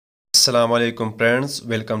अस्सलाम वालेकुम friends,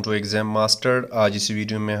 welcome to exam master. आज इस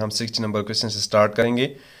वीडियो में हम 60 नंबर क्वेश्चन से स्टार्ट करेंगे।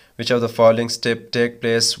 Which of the following step take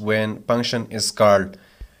place when function is called?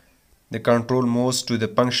 The control moves to the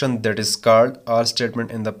function that is called. All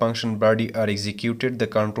statement in the function body are executed. The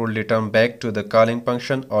control return back to the calling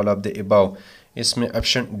function. All of the above. इसमें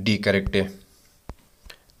option D correct है।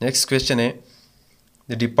 Next question है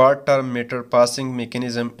the depart term method passing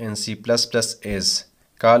mechanism in C++ is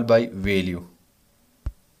called by value.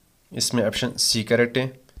 इसमें option C correct है।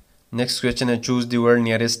 Next question है choose the word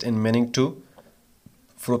nearest in meaning to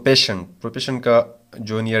profession. Profession का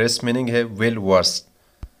जो nearest meaning है well versed.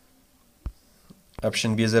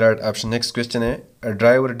 Option B is the right option. Next question है a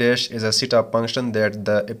driver dash is a set of function that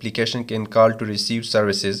the application can call to receive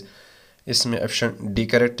services. इसमें option D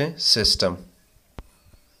correct है system.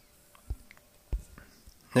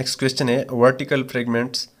 Next question है vertical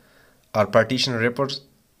fragments are partition refers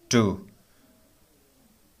to.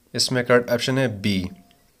 इसमें correct option है B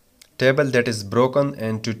table that is broken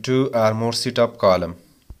into two are more set of column.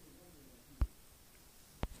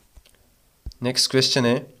 Next question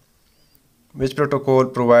है विच protocol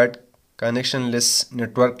provide connectionless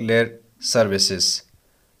network layer services.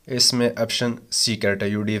 इसमें option C correct है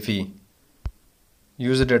UDP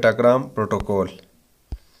user datagram protocol.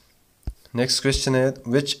 Next question है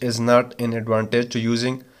which is not in advantage to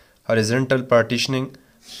using horizontal partitioning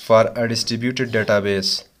for a distributed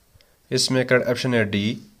database. इसमें correct option है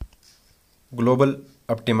D global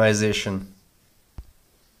optimisation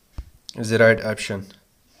is the right option.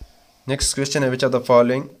 Next question है which of the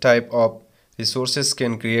following type of resources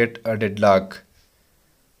can create a deadlock.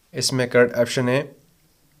 इसमें correct option है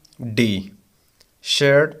D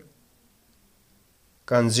shared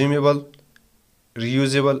consumable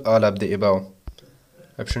reusable all of the above।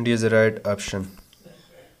 option D is the right option।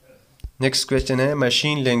 next question है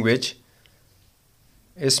machine language।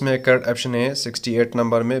 इसमें correct option है 68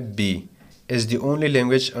 number में B is the only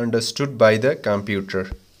language understood by the computer।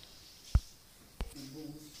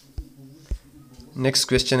 next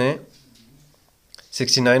question है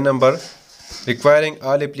 69 number requiring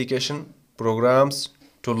all application programs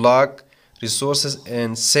to lock resources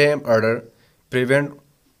in same order prevent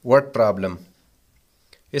what problem।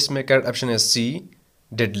 इसमें correct option है सी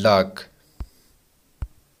deadlock.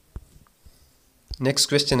 Next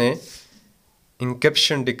question है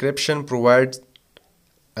encryption decryption provides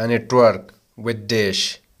a network with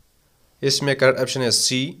dash. इसमें correct option है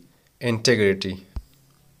सी integrity.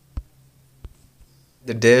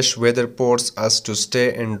 The dash weather ports us to stay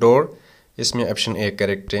indoor. इसमें option A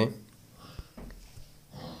correct है।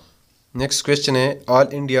 Next question है all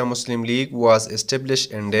India Muslim league was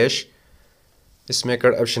established in dash. इसमें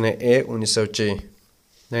correct option है ए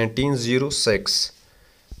 1906।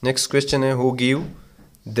 Next question है who give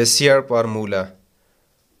the CR formula.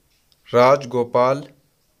 Rajagopal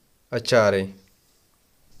आचार्य।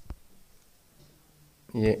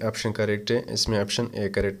 ये option correct है। इसमें option A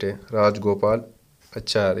correct है राजगोपाल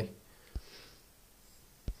आचार्य।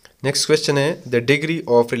 नेक्स्ट क्वेश्चन है the degree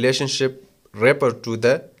of relationship refer to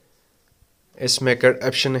the. इसमें correct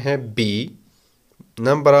option है B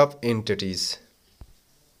number of entities.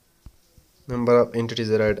 number of entities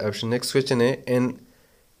is the right option। next question है an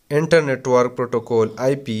inter-network protocol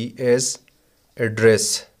IP as address।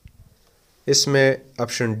 इसमें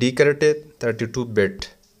option D correct है 32 bit.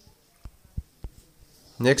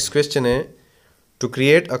 next question है to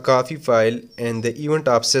create a copy file in the event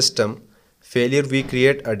of system failure we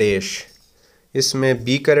create a dash। इसमें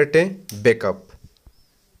B correct है backup.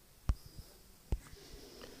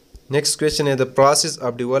 next question है the process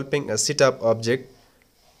of developing a set of object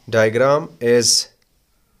diagram as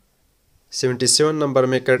 77 number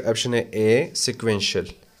में correct option है a sequential.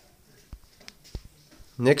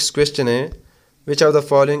 Next question है which of the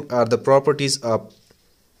following are the properties of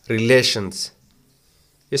relations.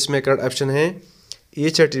 इसमें correct option है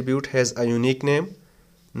each attribute has a unique name.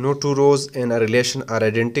 No two rows in a relation are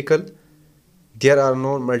identical. There are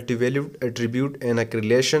no multivalued attribute in a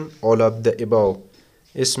relation all of the above.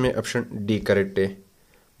 इसमें option D correct है।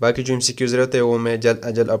 बाकी जो MCQs रहते हैं वो मैं जल्द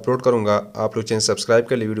अज जल्द अपलोड करूँगा। आप लोग चैनल सब्सक्राइब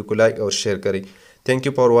कर ले, वीडियो को लाइक और शेयर करें। Thank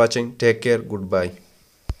you for watching. Take care. Good bye.